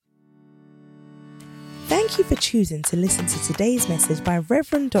Thank you for choosing to listen to today's message by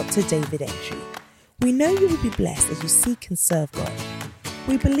Reverend Dr. David Entry. We know you will be blessed as you seek and serve God.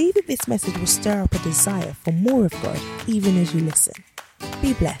 We believe that this message will stir up a desire for more of God even as you listen.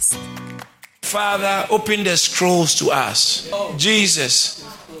 Be blessed. Father, open the scrolls to us. Jesus,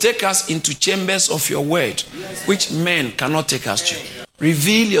 take us into chambers of your word, which men cannot take us to.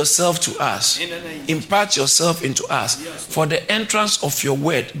 Reveal yourself to us. Impart yourself into us. For the entrance of your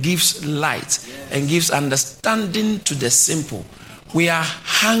word gives light and gives understanding to the simple. We are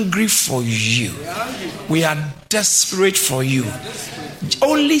hungry for you. We are desperate for you.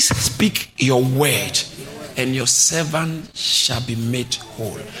 Only speak your word, and your servant shall be made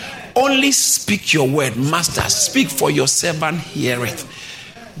whole. Only speak your word, Master. Speak, for your servant heareth,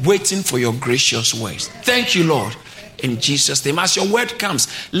 waiting for your gracious words. Thank you, Lord. In Jesus' name, as your word comes,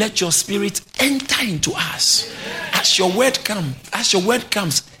 let your spirit enter into us. As your word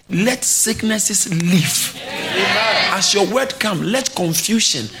comes, let sicknesses leave. As your word comes, let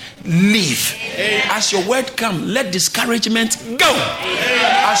confusion leave. As your word comes, let discouragement go.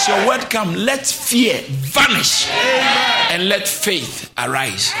 As your word comes, let fear vanish. And let faith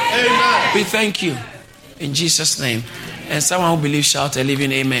arise. We thank you in Jesus' name. And someone who believes, shout a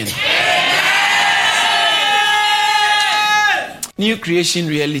living amen. New creation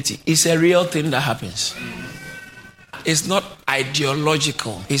reality is a real thing that happens. It's not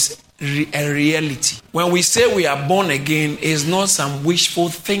ideological. It's a reality. When we say we are born again, it's not some wishful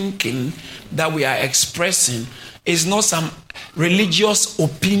thinking that we are expressing. It's not some religious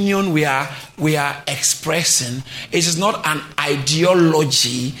opinion we are expressing. It is not an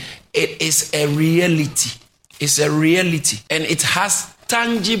ideology. It is a reality. It's a reality. And it has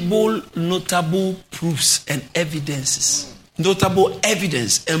tangible, notable proofs and evidences. Notable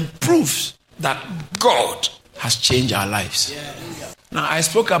evidence and proofs that God has changed our lives. Now, I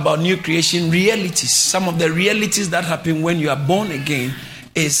spoke about new creation realities. Some of the realities that happen when you are born again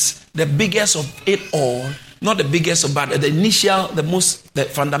is the biggest of it all. Not the biggest, but the initial, the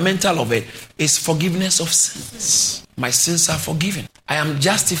fundamental of it is forgiveness of sins. My sins are forgiven. I am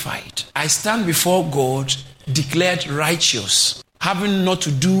justified. I stand before God declared righteous, having not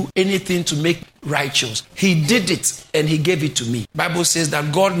to do anything to make righteous. He did it and he gave it to me. Bible says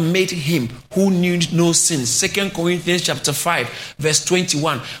that God made him who knew no sin. 2 Corinthians chapter 5 verse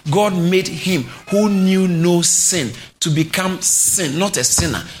 21. God made him who knew no sin to become sin, not a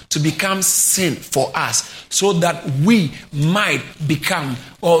sinner, to become sin for us, so that we might become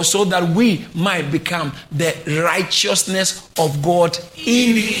the righteousness of God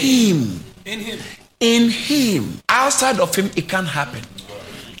in him. In him. Outside of him, it can't happen.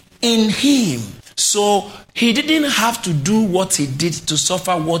 In him. So he didn't have to do what he did to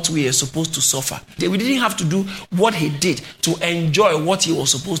suffer what we are supposed to suffer. We didn't have to do what he did to enjoy what he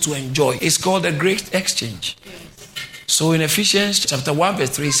was supposed to enjoy. It's called a great exchange. So in Ephesians chapter 1 verse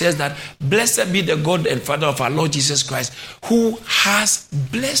 3 it says that blessed be the God and Father of our Lord Jesus Christ, who has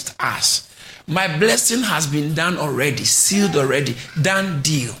blessed us. My blessing has been done already, sealed already, done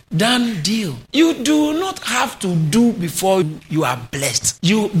deal. Done deal. You do not have to do before you are blessed.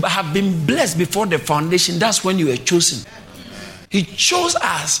 You have been blessed before the foundation. That's when you were chosen. He chose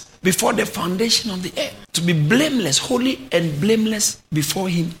us before the foundation of the earth to be blameless, holy and blameless before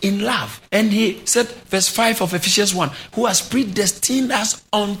him in love. And he said, verse 5 of Ephesians 1, who has predestined us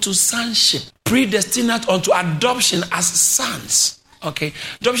unto sonship, predestined us unto adoption as sons. Okay,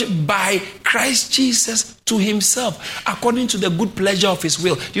 adoption by Christ Jesus to himself, according to the good pleasure of his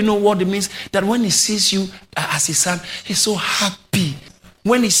will. You know what it means? That when he sees you as his son, he's so happy.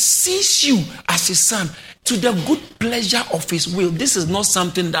 When he sees you as his son, to the good pleasure of his will. This is not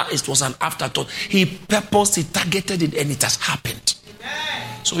something that it was an afterthought. He purposed, he targeted it, and it has happened.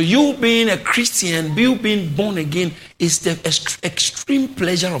 So you being a Christian, you being born again, is the extreme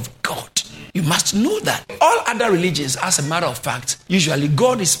pleasure of God. You must know that. All other religions, as a matter of fact, usually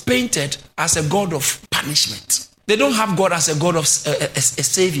God is painted as a God of punishment. They don't have God as a God of a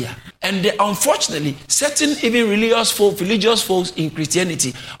savior. And unfortunately, certain even religious folks in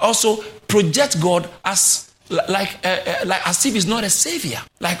Christianity also project God as like as if he's not a savior.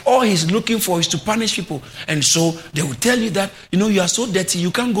 Like all he's looking for is to punish people. And so they will tell you that, you are so dirty, you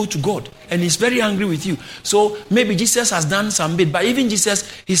can't go to God. And he's very angry with you. So maybe Jesus has done some bit, but even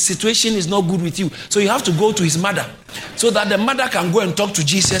Jesus, his situation is not good with you. So you have to go to his mother so that the mother can go and talk to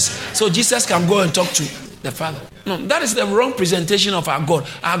Jesus. So Jesus can go and talk to the Father. No, that is the wrong presentation of our God.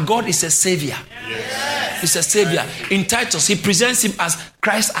 Our God is a savior. Yes. He's a savior. In Titus, he presents him as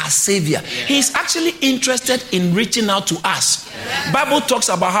Christ as Savior. He's actually interested in reaching out to us. Bible talks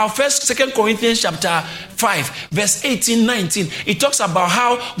about how 2 Corinthians chapter 5, verse 18, 19, it talks about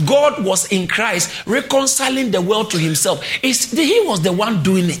how God was in Christ reconciling the world to himself. He was the one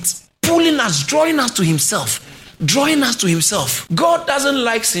doing it, pulling us, drawing us to himself. Drawing us to himself. God doesn't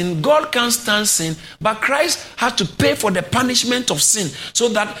like sin. God can't stand sin. But Christ had to pay for the punishment of sin so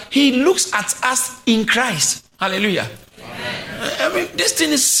that he looks at us in Christ. Hallelujah. Amen. I mean, this thing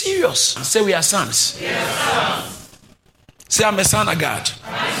is serious. Say we are sons. We are sons. Say I'm a son of God.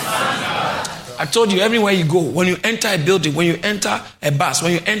 I told you, everywhere you go, when you enter a building, when you enter a bus,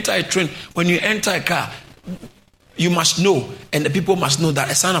 when you enter a train, when you enter a car, you must know, and the people must know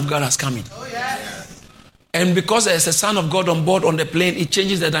that a son of God has come in. Oh, yes. And because there's a son of God on board on the plane, it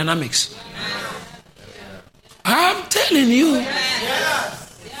changes the dynamics. I'm telling you,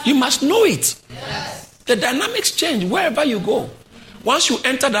 you must know it. The dynamics change wherever you go. Once you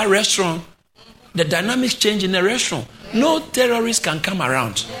enter that restaurant, the dynamics change in the restaurant. No terrorist can come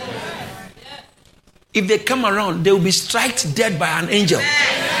around. If they come around, they will be struck dead by an angel.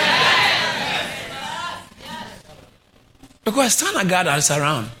 Because the Son of God is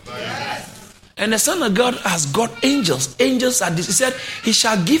around. And the Son of God has got angels. Angels are this. He said, he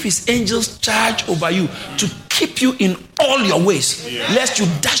shall give his angels charge over you to keep you in all your ways, lest you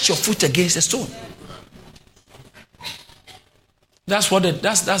dash your foot against a stone. That's what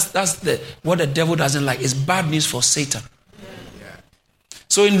what the devil doesn't like. It's bad news for Satan.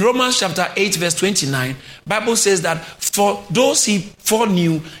 So in Romans chapter 8, verse 29, Bible says that for those he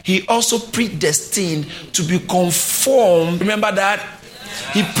foreknew, he also predestined to be conformed. Remember that?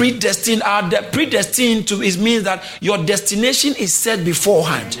 He predestined. Predestined to it means that your destination is set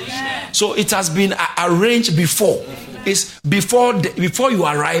beforehand. So it has been arranged before. It's before you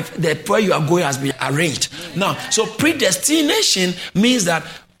arrive, where you are going has been arranged. Now, so predestination means that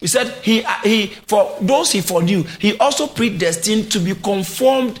he said he for those he foreknew, he also predestined to be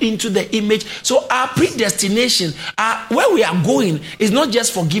conformed into the image. So our predestination, where we are going, is not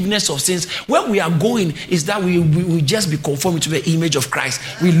just forgiveness of sins. Where we are going is that we will just be conformed to the image of Christ.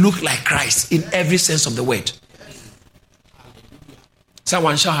 We look like Christ in every sense of the word.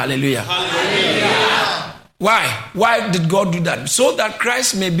 Someone shout hallelujah. Hallelujah. Why? Why did God do that? So that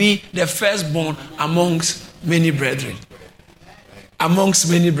Christ may be the firstborn amongst many brethren.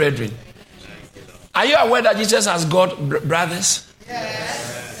 Amongst many brethren. Are you aware that Jesus has got brothers?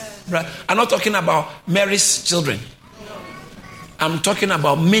 Yes. I'm not talking about Mary's children. I'm talking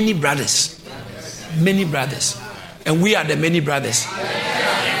about many brothers. Many brothers. And we are the many brothers.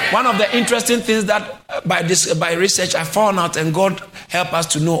 One of the interesting things that by research I found out, and God help us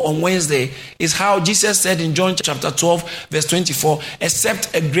to know on Wednesday, is how Jesus said in John chapter 12 verse 24,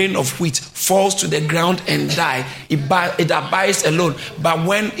 except a grain of wheat falls to the ground and die, it abides alone. But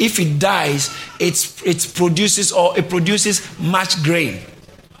if it dies, it produces much grain.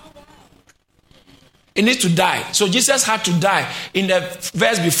 It needs to die. So Jesus had to die. In the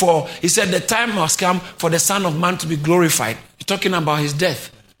verse before, he said the time must come for the Son of Man to be glorified. He's talking about his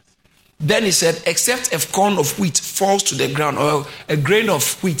death. Then he said, except a corn of wheat falls to the ground, or a grain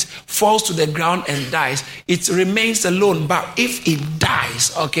of wheat falls to the ground and dies, it remains alone. But if it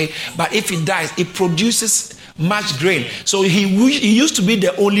dies, it produces much grain. So he used to be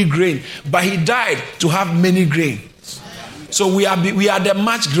the only grain, but he died to have many grain. So we are the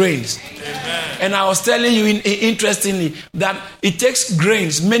much grains. Amen. And I was telling you, interestingly, that it takes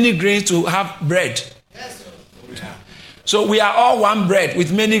many grains to have bread. So we are all one bread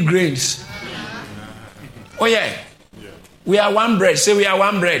with many grains. Oh yeah. We are one bread. Say we are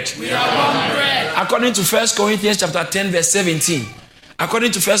one bread. We are one bread. According to 1 Corinthians chapter 10 verse 17.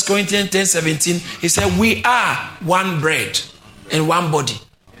 According to 1 Corinthians 10, 17, he said we are one bread and one body.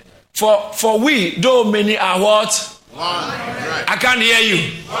 For we, though many, are what? One bread. I can't hear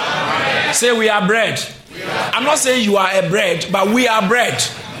you. One bread. Say we are bread. I'm not saying you are a bread, but we are bread.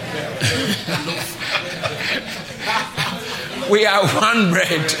 We are one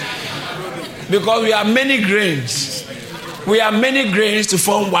bread because we are many grains. We are many grains to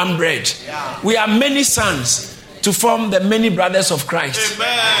form one bread. We are many sons to form the many brothers of Christ.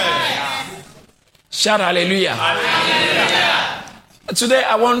 Amen. Shout hallelujah. Hallelujah. Today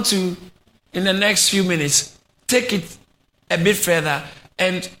I want to, in the next few minutes, take it a bit further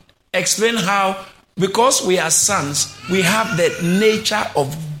and explain how, because we are sons, we have the nature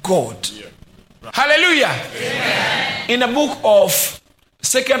of God. Hallelujah. Amen. In the book of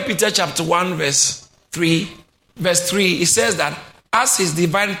 2 Peter chapter 1 verse 3, it says that as his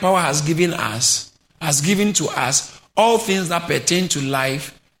divine power has given to us all things that pertain to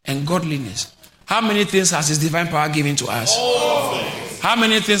life and godliness. How many things has his divine power given to us? All things. How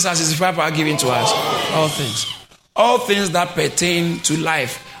many things has his divine power given to us? All things. All things that pertain to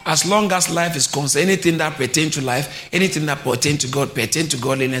life. As long as life is concerned, anything that pertains to life, anything that pertains to God, pertains to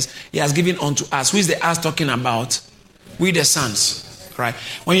godliness, he has given unto us. Who is the us talking about? We the sons. Right?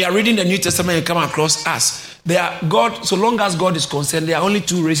 When you are reading the New Testament, you come across us. They are God. So long as God is concerned, there are only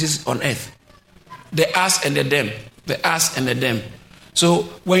two races on earth: the us and the them. The us and the them. So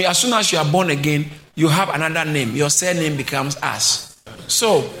as soon as you are born again, you have another name. Your surname becomes us.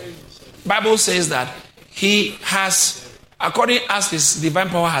 So Bible says that he has, according as his divine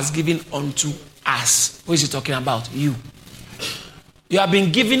power has given unto us. Who is he talking about? You. You have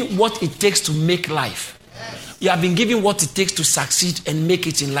been given what it takes to make life. You have been given what it takes to succeed and make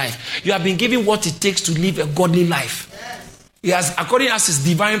it in life. You have been given what it takes to live a godly life. He has, according to his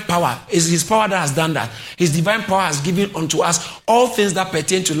divine power, it's his power that has done that. His divine power has given unto us all things that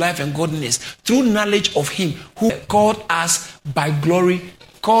pertain to life and godliness through knowledge of him who called us by glory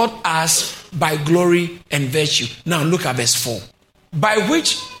and virtue. Now look at verse 4. By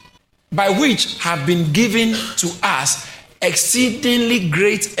which have been given to us exceedingly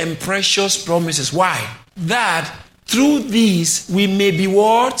great and precious promises. Why? That through these we may be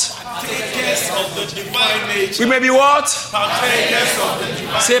what? Partakers of the divine nature. We may be what? Partakers of the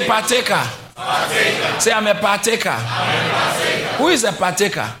divine. Say partaker. Partaker. Say I'm a partaker. Who is a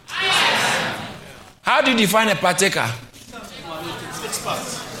partaker? How do you define a partaker?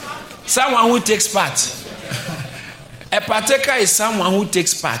 Someone who takes part. A partaker is someone who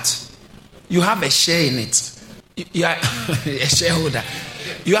takes part. You have a share in it. You are a shareholder.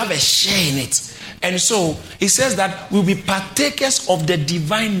 You have a share in it. And so he says that we'll be partakers of the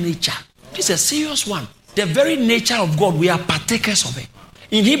divine nature. This is a serious one. The very nature of God, we are partakers of it.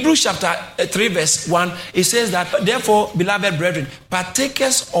 In Hebrews chapter 3 verse 1, it says that, therefore, beloved brethren,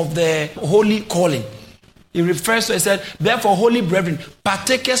 partakers of the holy calling. He refers to it, said, therefore, holy brethren,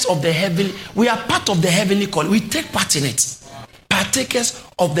 partakers of the heavenly. We are part of the heavenly calling. We take part in it. Partakers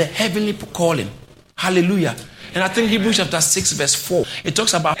of the heavenly calling. Hallelujah. And I think Hebrews chapter 6 verse 4, it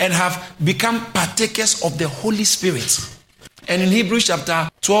talks about and have become partakers of the Holy Spirit. And in Hebrews chapter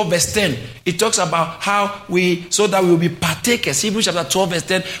 12 verse 10, it talks about how so that we will be partakers. Hebrews chapter 12 verse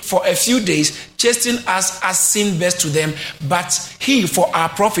 10, for a few days, chasten us as sin bears to them, but he for our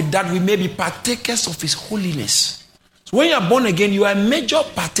profit, that we may be partakers of his holiness. So when you are born again, you are a major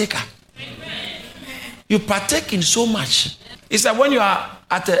partaker. You partake in so much. It's like when you are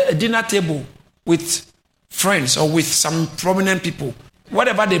at a dinner table with friends or with some prominent people,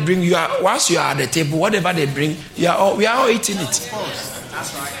 whatever they bring, once you are at the table, whatever they bring, we are all eating it.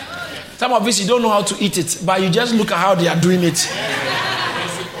 That's right. Some of us, you don't know how to eat it, but you just look at how they are doing it.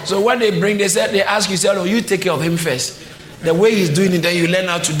 So when they bring, they ask you, say, oh, you take care of him first. The way he's doing it, then you learn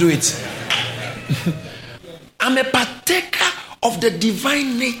how to do it. I'm a partaker of the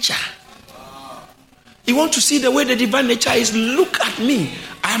divine nature. You want to see the way the divine nature is? Look at me.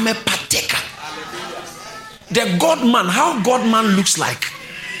 I'm a partaker. The God-man, how God-man looks like.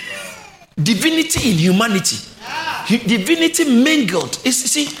 Divinity in humanity. Divinity mingled.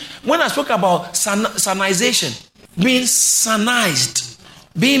 See, when I spoke about sonization, being sonized,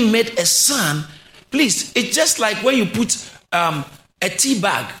 being made a son, please, it's just like when you put a tea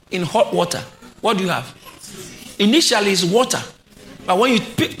bag in hot water. What do you have? Initially, it's water. But when you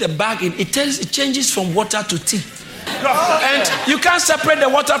pick the bag in, it changes from water to tea. And you can't separate the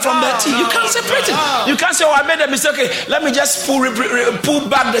water from the tea. You can't separate it. You can't say, oh, I made a mistake. Okay, let me just pull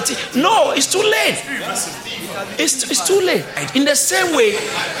back the tea. No, it's too late. It's too late. In the same way,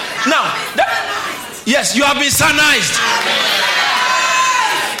 now, yes, you have been sonized.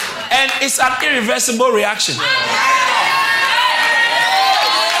 And it's an irreversible reaction.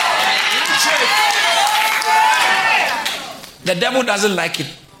 The devil doesn't like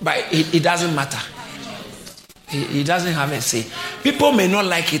it, but it doesn't matter. He doesn't have a say. People may not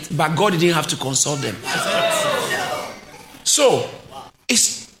like it, but God didn't have to consult them. So,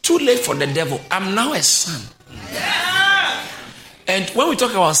 it's too late for the devil. I'm now a son. And when we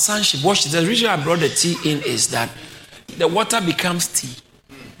talk about sonship, watch the reason I brought the tea in is that the water becomes tea.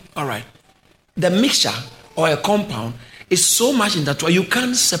 All right. The mixture or a compound is so much in that way you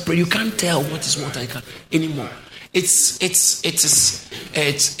can't separate, you can't tell what is water anymore.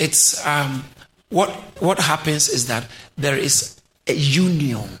 What happens is that there is a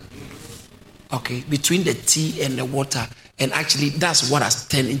union, okay, between the tea and the water, and actually that's what has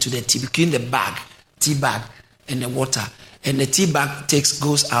turned into the tea, between the tea bag and the water, and the tea bag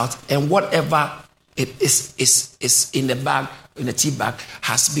goes out, and whatever it is in the bag, in the tea bag,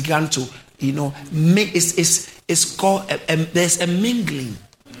 has begun to, it's called there's a mingling.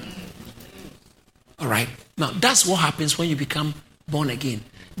 All right. Now that's what happens when you become born again,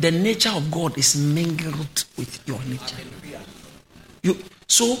 the nature of God is mingled with your nature.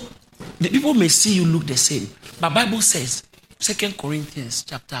 So the people may see you look the same, but Bible says, 2 Corinthians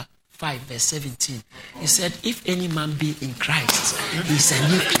chapter 5 verse 17, it said, if any man be in Christ, he's a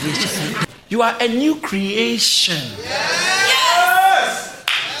new creation. You are a new creation. Yes.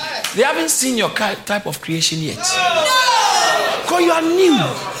 They haven't seen your type of creation yet. No. Because you are new.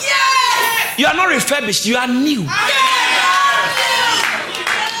 Yes. You are not refurbished, you are new.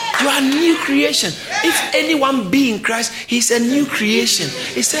 You are a new creation. If anyone be in Christ, he's a new creation.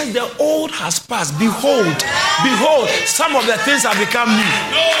 It says the old has passed. Behold, some of the things have become new.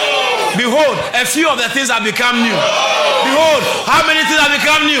 Behold, a few of the things have become new. Behold, how many things have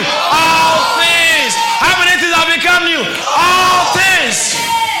become new? All things. How many things have become new? All things.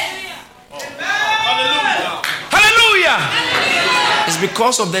 Hallelujah. It's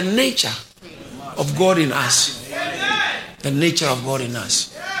because of the nature of God in us. The nature of God in us.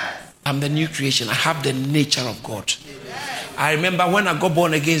 I'm the new creation. I have the nature of God. I remember when I got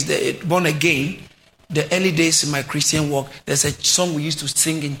born again, the early days in my Christian walk, there's a song we used to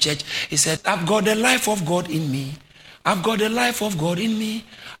sing in church. It said, I've got the life of God in me. I've got the life of God in me.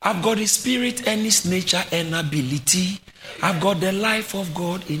 I've got His spirit and His nature and ability. I've got the life of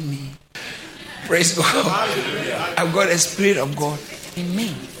God in me. Praise God. I've got the spirit of God in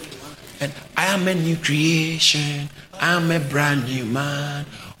me. And I am a new creation. I'm a brand new man.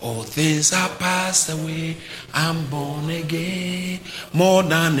 All things are passed away. I'm born again. More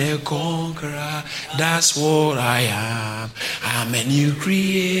than a conqueror. That's what I am. I'm a new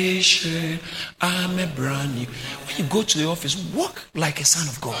creation. I'm a brand new. When you go to the office, walk like a son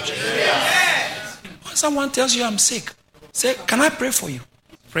of God. When someone tells you I'm sick, say, can I pray for you?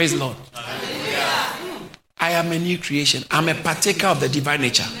 Praise the Lord. I am a new creation. I'm a partaker of the divine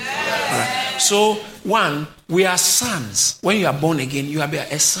nature. All right. So, one, we are sons. When you are born again, you are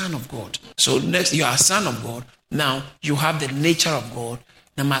a son of God. So next, you are a son of God. Now, you have the nature of God.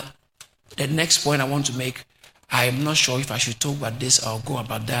 Now, the next point I want to make, I am not sure if I should talk about this or go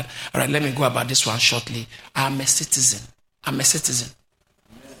about that. All right, let me go about this one shortly. I am a citizen. I'm a citizen.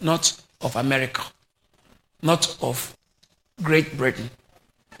 Not of America. Not of Great Britain.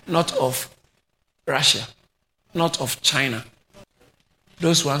 Not of Russia. Not of China.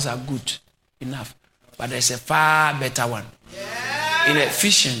 Those ones are good enough. But there's a far better one. In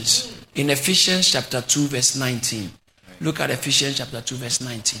Ephesians chapter 2 verse 19. Look at Ephesians chapter 2 verse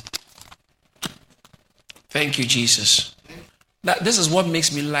 19. Thank you, Jesus. This is what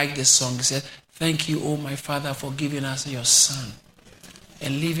makes me like this song. It said, thank you, oh my Father, for giving us your Son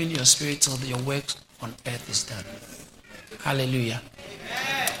and leaving your Spirit till your work on earth is done. Hallelujah.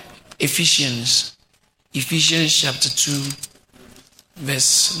 Ephesians chapter 2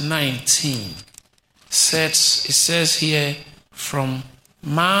 verse 19. It says here from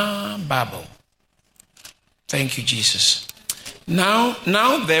Ma Babel. Thank you, Jesus. Now,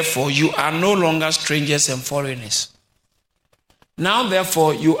 therefore, you are no longer strangers and foreigners. Now,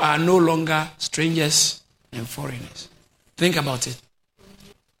 therefore, you are no longer strangers and foreigners. Think about it.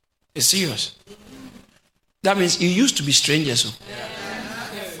 It's serious. That means you used to be strangers. So.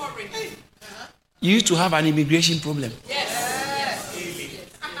 You used to have an immigration problem.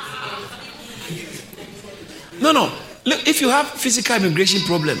 No. Look, if you have physical immigration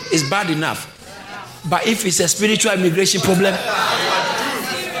problem, it's bad enough. But if it's a spiritual immigration problem,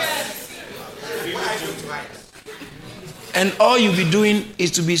 and all you'll be doing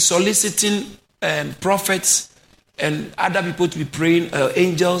is to be soliciting prophets and other people to be praying,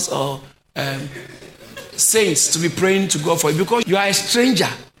 angels or saints to be praying to God for you, because you are a stranger.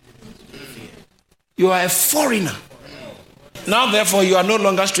 You are a foreigner. Now, therefore, you are no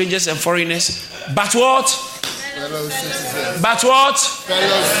longer strangers and foreigners, but what? But what?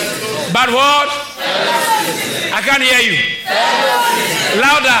 But what? I can't hear you.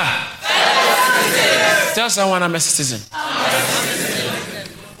 Louder. Tell someone I'm a citizen.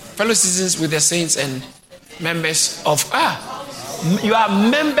 Fellow citizens with the saints and members of you are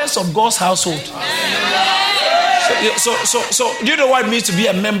members of God's household. So do you know what it means to be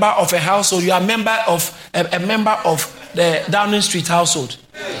a member of a household? You are a member of the Downing Street household.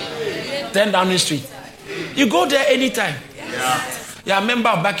 10 Downing Street. You go there anytime. You are a member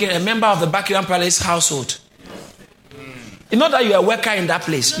of the Buckingham Palace household. It's not that you are a worker in that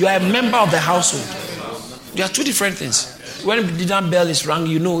place. You are a member of the household. There are two different things. When the dinner bell is rung,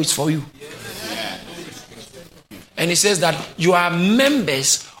 you know it's for you. And it says that you are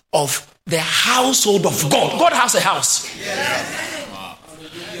members of the household of God. God has a house.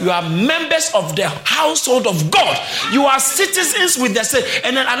 You are members of the household of God. You are citizens with the same.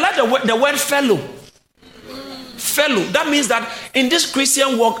 And then I like the word fellow. Fellow. That means that in this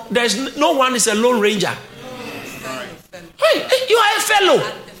Christian walk, there's no one is a lone ranger. Hey, you are a fellow.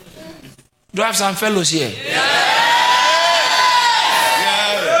 Do I have some fellows here?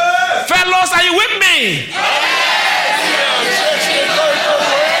 Fellows, are you with me?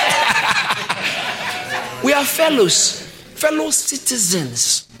 We are fellows, fellow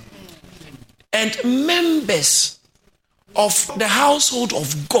citizens, and members of the household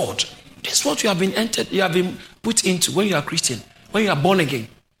of God. This is what you have been entered, you have been put into when you are Christian, when you are born again.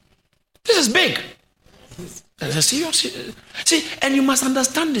 This is big. It's a serious. See, and you must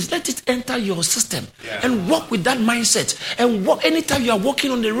understand this. Let it enter your system and walk with that mindset. And walk anytime you are walking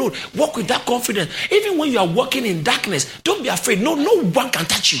on the road, walk with that confidence. Even when you are walking in darkness, don't be afraid. No one can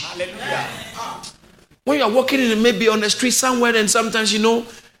touch you. Hallelujah. When you are walking in maybe on the street somewhere, and sometimes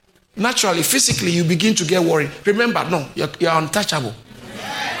naturally, physically, you begin to get worried. Remember, no, you're untouchable.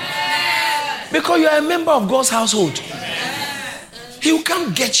 Because you are a member of God's household. He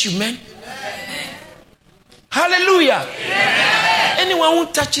can't get you, man. Hallelujah. Anyone who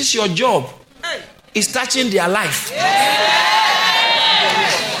touches your job is touching their life.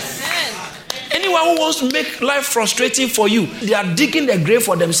 Anyone who wants to make life frustrating for you, they are digging their grave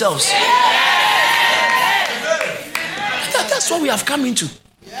for themselves. That's what we have come into.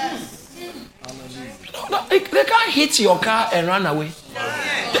 They can't hit your car and run away.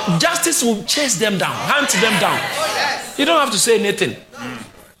 Justice will chase them down, hunt them down. You don't have to say anything.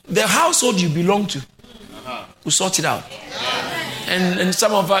 The household you belong to will sort it out. And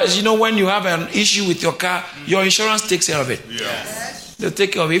some of us, when you have an issue with your car, your insurance takes care of it. They'll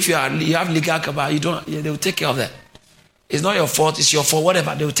take care of it. If you have legal cover, they'll take care of that. It's not your fault, it's your fault,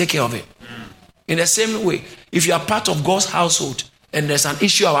 whatever, they'll take care of it. In the same way, if you are part of God's household and there's an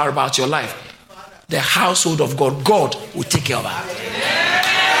issue about your life, the household of God will take care of it.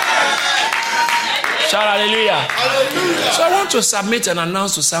 Shout hallelujah. Hallelujah. So I want to submit and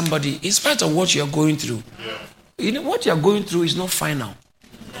announce to somebody, in spite of what you're going through, what you're going through is not final.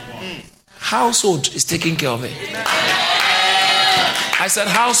 Household is taking care of it. I said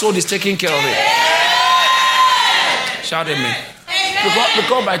household is taking care of it. Shout amen.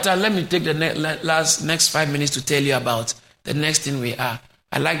 Because by the time, let me take the next 5 minutes to tell you about the next thing we are.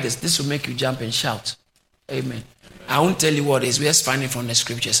 I like this. This will make you jump and shout. Amen. I won't tell you what it is. We just find it from the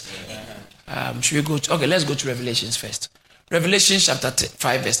scriptures. Should we go to... Okay, let's go to Revelations first. Revelation chapter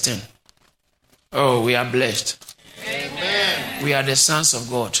 5 verse 10. Oh, we are blessed. Amen. We are the sons of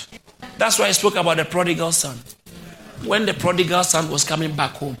God. That's why I spoke about the prodigal son. When the prodigal son was coming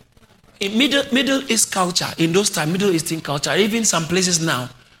back home, in Middle East culture, in those times, Middle Eastern culture, even some places now,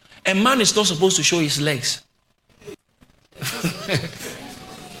 a man is not supposed to show his legs.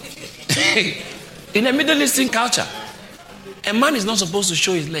 In a Middle Eastern culture, a man is not supposed to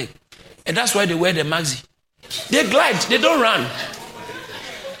show his leg. And that's why they wear the maxi. They glide, they don't run.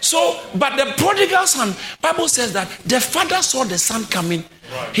 So, but the prodigal son, Bible says that the father saw the son coming.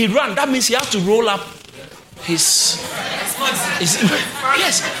 He ran. That means he had to roll up his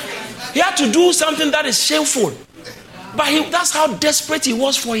yes. He had to do something that is shameful. But that's how desperate he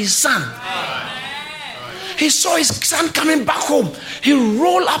was for his son. He saw his son coming back home. He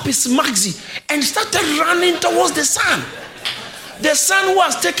rolled up his maxi and started running towards the son. The son who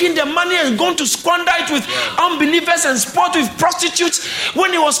has taken the money and gone to squander it with unbelievers and sport with prostitutes.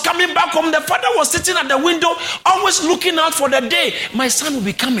 When he was coming back home, the father was sitting at the window, always looking out for the day my son will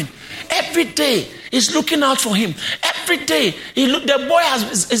be coming. Every day he's looking out for him. Every day the boy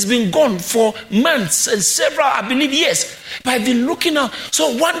has been gone for months and several, I believe, years. But I've been looking out.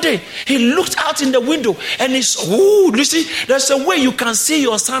 So one day he looked out in the window and you see, there's a way you can see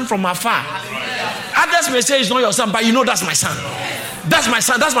your son from afar. Others may say it's not your son, but that's my son. That's my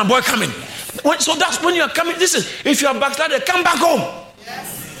son. That's my boy coming. So that's when you are coming. Listen, if you are backslided, come back home.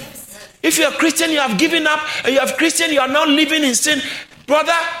 If you are Christian, you have given up. You are Christian, you are now living in sin.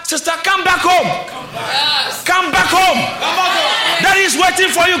 Brother, sister, come back home. Come back home. That is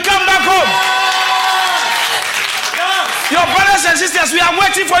waiting for you. Come back home. Your brothers and sisters, we are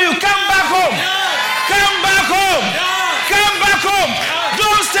waiting for you. Come back home. Come back home. Come back home.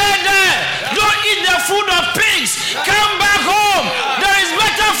 Don't stay there. Don't eat the food of pigs. Come back home. There is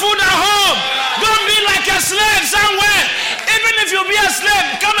better food at home. Don't be like a slave somewhere. Even if you be a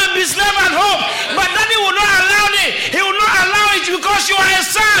slave, come and be slave at home. But Daddy will not allow it. He will not allow it because you are a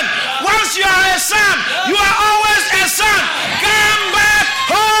son. Once you are a son, you are always a son. Come back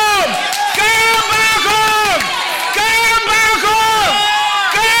home. Come back home. Come back home.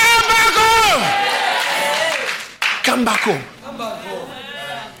 Come back home. Come back home.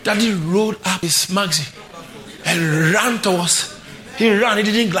 Daddy rolled up his maxi and ran towards. He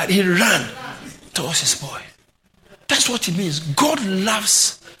didn't glide, he ran towards his boy. That's what it means. God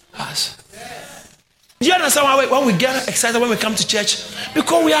loves us. Do you understand why when we get excited when we come to church?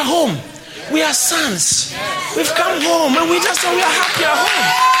 Because we are home. We are sons. We've come home and we are happy at home.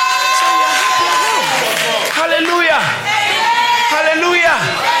 So we are happy at home. Hallelujah.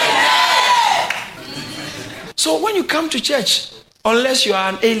 So when you come to church, unless you are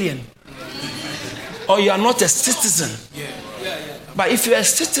an alien or you are not a citizen, but if you are a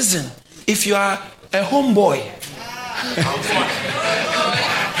citizen, if you are a homeboy,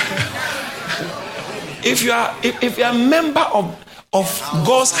 if you are a member of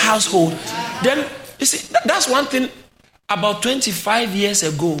God's household, then you see that's one thing. About 25 years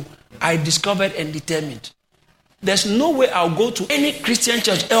ago, I discovered and determined. There's no way I'll go to any Christian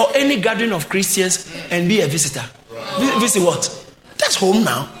church or any gathering of Christians and be a visitor. Visit what? That's home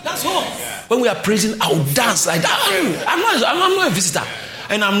now. That's home. When we are praising, I'll dance like that. I'm not a visitor,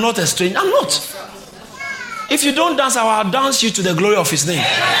 and I'm not a stranger. I'm not. If you don't dance, I will dance you to the glory of His name.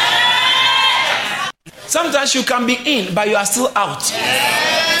 Sometimes you can be in, but you are still out.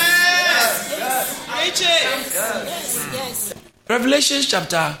 Yes. Revelation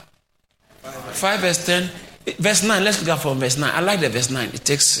chapter 5 verse 10, verse 9. Let's look at from verse 9. I like the verse 9. It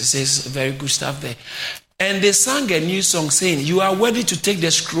says very good stuff there. And they sang a new song saying, "You are worthy to take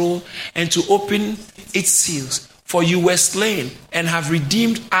the scroll and to open its seals. For you were slain and have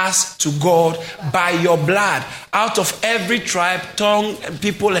redeemed us to God by your blood out of every tribe, tongue, and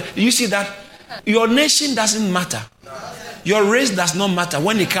people." You see that? Your nation doesn't matter. Your race does not matter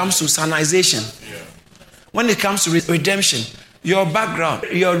when it comes to sanization. When it comes to redemption, your background,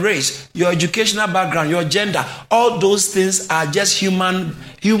 your race, your educational background, your gender, all those things are just human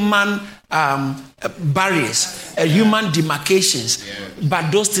barriers, human demarcations.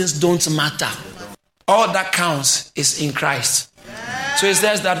 But those things don't matter. All that counts is in Christ. So it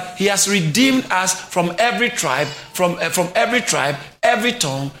says that He has redeemed us from every tribe, from every tribe, every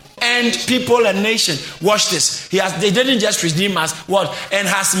tongue, and people and nation. Watch this. They didn't just redeem us, what? And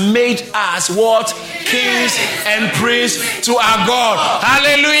has made us what? Kings and priests to our God.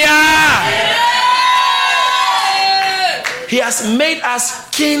 Hallelujah! He has made us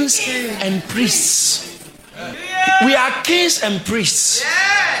kings and priests. We are kings and priests.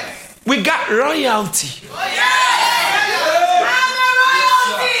 We got royalty.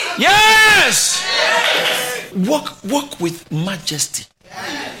 Yes! Walk with majesty.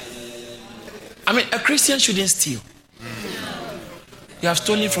 I mean, a Christian shouldn't steal. You have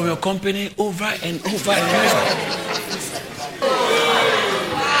stolen from your company over and over and over.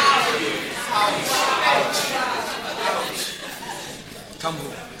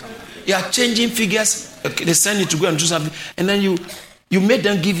 You are changing figures. Okay, they send you to go and do something, and then you make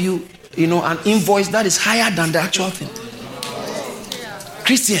them give you, an invoice that is higher than the actual thing.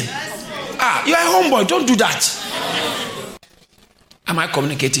 Christian, you are a homeboy. Don't do that. Am I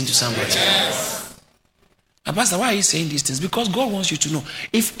communicating to somebody? Yes. Pastor, why are you saying these things? Because God wants you to know.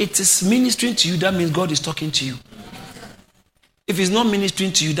 If it is ministering to you, that means God is talking to you. If it's not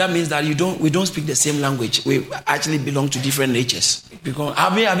ministering to you, that means that we don't speak the same language. We actually belong to different natures. Because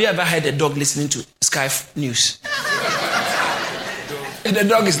have you ever heard a dog listening to Sky News? The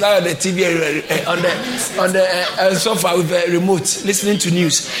dog is now on the TV on the sofa with a remote, listening to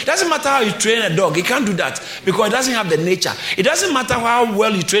news. It doesn't matter how you train a dog; he can't do that because it doesn't have the nature. It doesn't matter how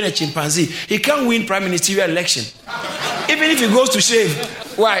well you train a chimpanzee; he can't win prime ministerial election, even if he goes to shave.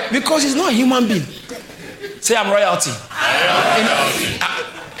 Why? Because he's not a human being. Say, "I'm royalty."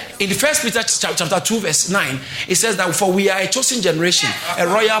 In the 1 Peter chapter 2 verse 9, it says that for we are a chosen generation, a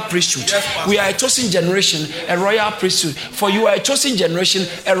royal priesthood. We are a chosen generation, a royal priesthood. For you are a chosen generation,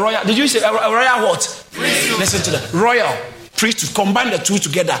 a royal. Did you say a royal what? Priesthood. Listen to that. Royal priesthood. Combine the two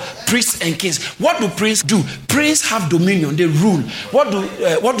together. Priests and kings. What do priests do? Priests have dominion. They rule. What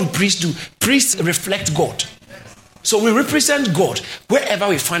do priests do? Priests reflect God. So we represent God wherever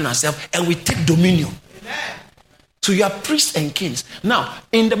we find ourselves, and we take dominion. So you are priests and kings. Now,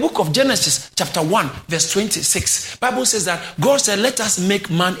 in the book of Genesis, chapter 1, verse 26, Bible says that God said, "Let us make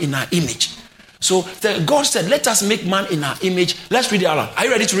man in our image." So God said, "Let us make man in our image." Let's read it out loud. Are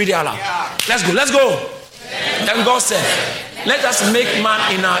you ready to read it out loud? Yeah. Let's go. Then God said, "Let us make man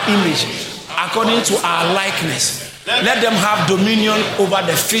in our image, according to our likeness. Let them have dominion over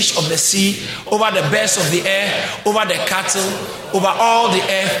the fish of the sea, over the birds of the air, over the cattle, over all the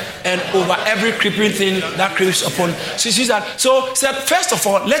earth, and over every creeping thing that creeps upon." So you see that? So said, first of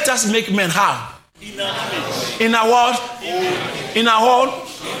all, let us make men how? In our world. In our world.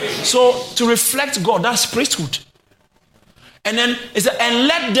 So to reflect God, that's priesthood. And then it said, and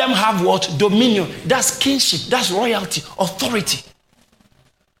let them have what? Dominion. That's kingship. That's royalty, authority.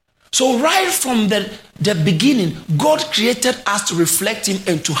 So right from the the beginning, God created us to reflect him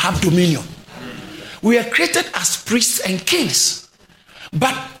and to have dominion. We are created as priests and kings.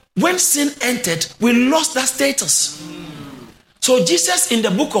 But when sin entered, we lost that status. So Jesus in the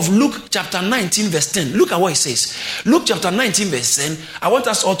book of Luke chapter 19 verse 10, look at what it says. Luke chapter 19 verse 10, I want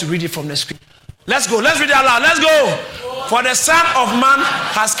us all to read it from the screen. Let's go, let's read it out loud, let's go. For the Son of Man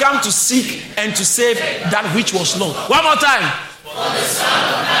has come to seek and to save that which was lost. One more time. For the Son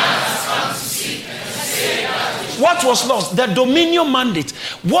of Man has come to seek and to save that which was lost. What was lost? The dominion mandate.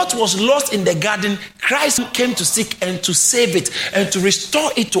 What was lost in the garden, Christ came to seek and to save it and to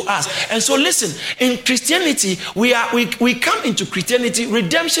restore it to us. And so listen, in Christianity, we come into Christianity.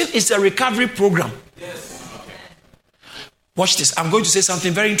 Redemption is a recovery program. Watch this. I'm going to say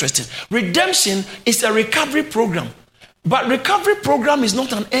something very interesting. Redemption is a recovery program. But recovery program is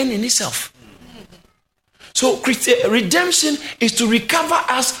not an end in itself. So redemption is to recover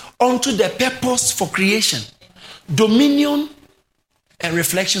us onto the purpose for creation. Dominion and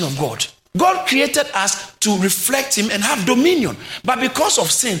reflection of God. God created us to reflect him and have dominion. But because of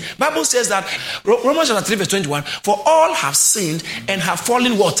sin, Bible says that, Romans chapter 3 verse 21, for all have sinned and have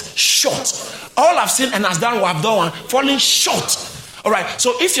fallen what? Short. All have sinned and have done what? Have done, falling short. All right.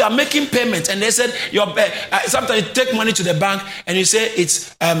 So if you are making payments and they said sometimes you take money to the bank and you say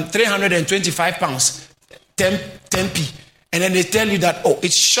it's 325 pounds, 10p, and then they tell you that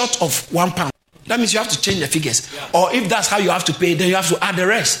it's short of £1. That means you have to change the figures. Yeah. Or if that's how you have to pay, then you have to add the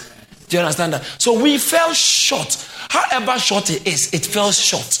rest. Do you understand that? So we fell short. However short it is, it fell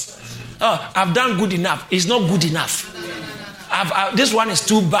short. I've done good enough. It's not good enough. This one is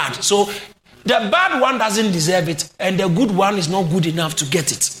too bad. So the bad one doesn't deserve it, and the good one is not good enough to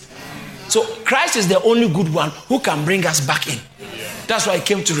get it. So Christ is the only good one who can bring us back in. That's why he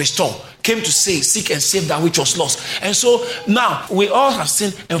came to restore, came to save, seek and save that which was lost. And so now we all have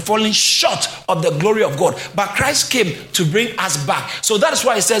sinned and fallen short of the glory of God. But Christ came to bring us back. So that's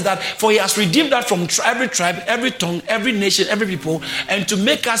why he says that, for he has redeemed us from every tribe, every tongue, every nation, every people, and to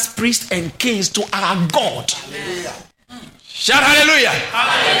make us priests and kings to our God. Hallelujah. Shout hallelujah.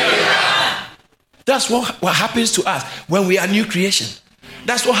 Hallelujah. That's what happens to us when we are new creation.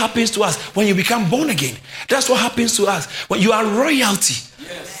 That's what happens to us when you become born again. That's what happens to us when you are royalty.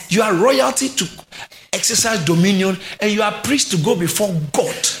 Yes. You are royalty to exercise dominion, and you are priest to go before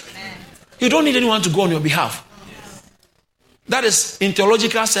God. You don't need anyone to go on your behalf. That is, in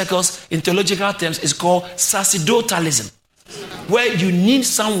theological circles, in theological terms, it's called sacerdotalism, where you need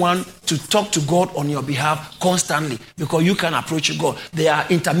someone to talk to God on your behalf constantly because you can approach God. There are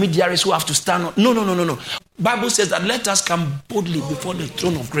intermediaries who have to stand on. No. Bible says that let us come boldly before the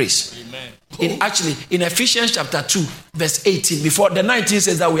throne of grace. Amen. In Ephesians chapter 2, verse 18, before the 19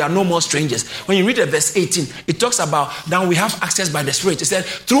 says that we are no more strangers. When you read the verse 18, it talks about now we have access by the Spirit. It said,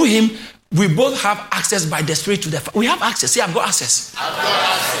 through him, we both have access by the Spirit to the Father. We have access. See, I've got access.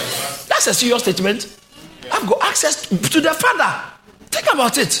 That's a serious statement. I've got access to the Father. Think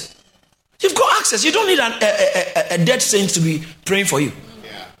about it. You've got access. You don't need a dead saint to be praying for you.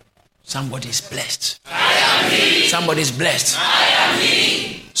 Yeah. Somebody is blessed. I am he. Somebody is blessed. I am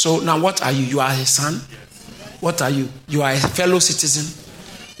he. So now what are you? You are a son. What are you? You are a fellow citizen.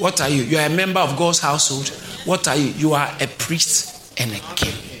 What are you? You are a member of God's household. What are you? You are a priest and a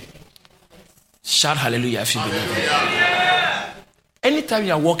king. Shout hallelujah if you believe it. Anytime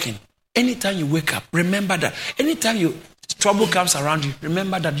you are walking, anytime you wake up, remember that. Anytime trouble comes around you,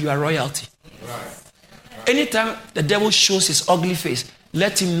 remember that you are royalty. Anytime the devil shows his ugly face,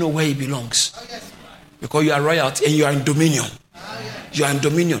 let him know where he belongs. Because you are royalty and you are in dominion. You are in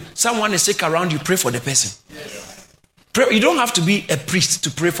dominion. Someone is sick around you, pray for the person. Pray. You don't have to be a priest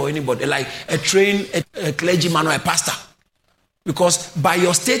to pray for anybody, like a trained a clergyman or a pastor. Because by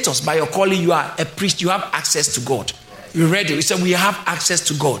your status, by your calling, you are a priest. You have access to God. You read it. We said we have access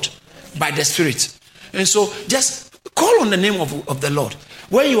to God by the Spirit. And so just call on the name of the Lord.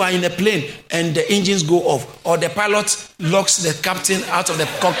 When you are in a plane and the engines go off, or the pilot locks the captain out of the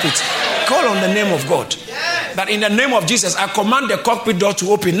cockpit, call on the name of God. That in the name of Jesus, I command the cockpit door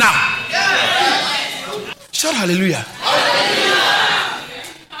to open now. Shout hallelujah. Hallelujah.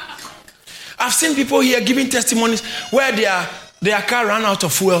 I've seen people here giving testimonies where their car ran out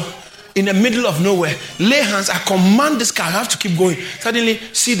of fuel in the middle of nowhere. Lay hands, I command this car, I have to keep going. Suddenly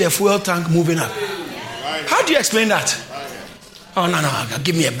see the fuel tank moving up. How do you explain that? Oh, no,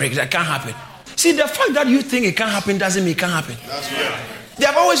 give me a break. That can't happen. See, the fact that you think it can't happen doesn't mean it can't happen. That's right. There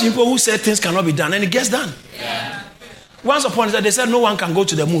have always been people who say things cannot be done, and it gets done. Yeah. Once upon a time, they said no one can go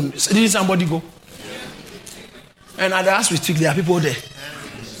to the moon. Didn't somebody go? Yeah. And as we speak, there are people there.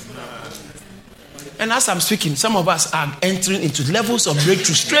 And as I'm speaking, some of us are entering into levels of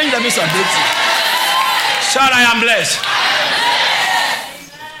breakthrough, strange levels of breakthrough. Shout, I am blessed.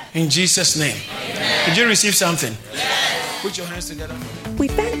 In Jesus' name. Did you receive something? Put your hands together. We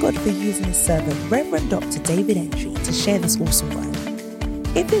thank God for using His servant, Reverend Dr. David Entry, to share this awesome word.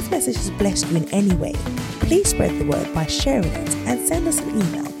 If this message has blessed you in any way, please spread the word by sharing it and send us an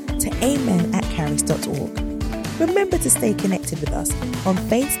email to amen@caris.org. Remember to stay connected with us on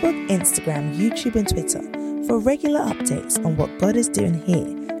Facebook, Instagram, YouTube and Twitter for regular updates on what God is doing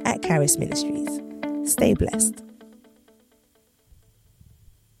here at Caris Ministries. Stay blessed.